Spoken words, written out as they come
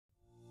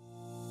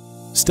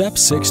Step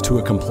 6 to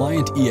a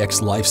compliant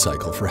EX life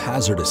cycle for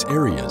hazardous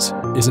areas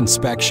is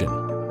inspection.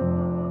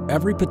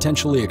 Every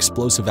potentially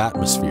explosive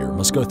atmosphere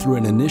must go through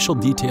an initial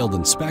detailed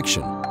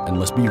inspection and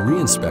must be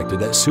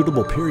reinspected at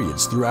suitable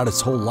periods throughout its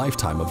whole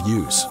lifetime of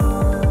use.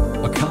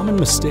 A common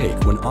mistake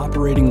when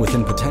operating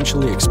within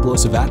potentially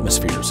explosive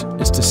atmospheres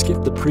is to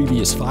skip the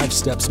previous 5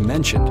 steps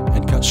mentioned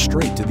and cut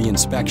straight to the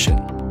inspection.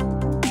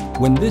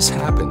 When this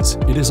happens,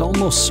 it is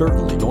almost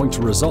certainly going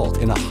to result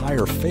in a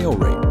higher fail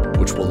rate,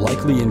 which will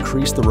likely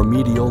increase the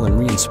remedial and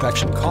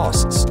reinspection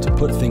costs to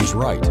put things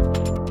right.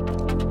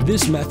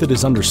 This method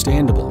is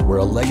understandable where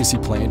a legacy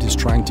plant is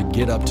trying to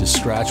get up to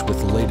scratch with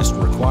the latest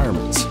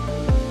requirements.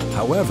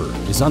 However,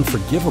 is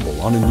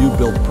unforgivable on a new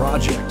build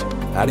project,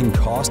 adding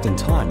cost and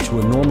time to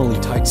a normally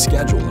tight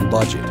schedule and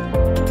budget.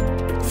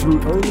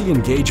 Through early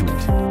engagement,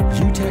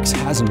 EUTEX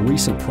has in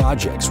recent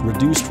projects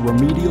reduced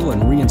remedial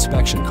and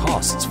reinspection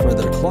costs for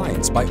their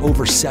clients by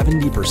over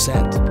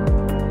 70%.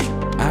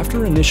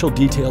 After initial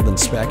detailed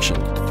inspection,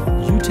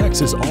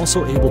 EUTEX is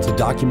also able to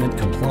document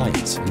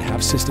compliance and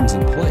have systems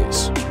in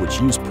place which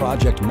use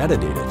project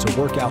metadata to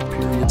work out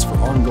periods for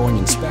ongoing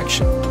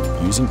inspection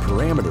using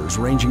parameters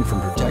ranging from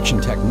protection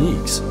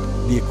techniques,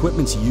 the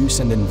equipment's use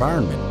and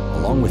environment,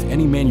 along with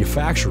any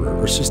manufacturer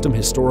or system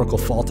historical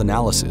fault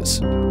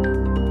analysis.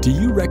 Do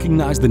you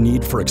recognize the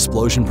need for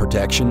explosion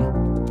protection?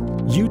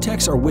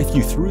 EUTEX are with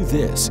you through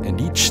this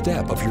and each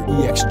step of your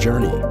EX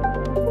journey.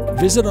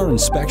 Visit our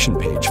inspection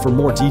page for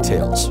more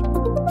details.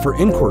 For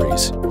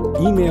inquiries,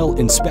 email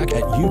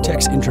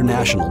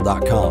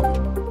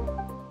inspect@eutexinternational.com.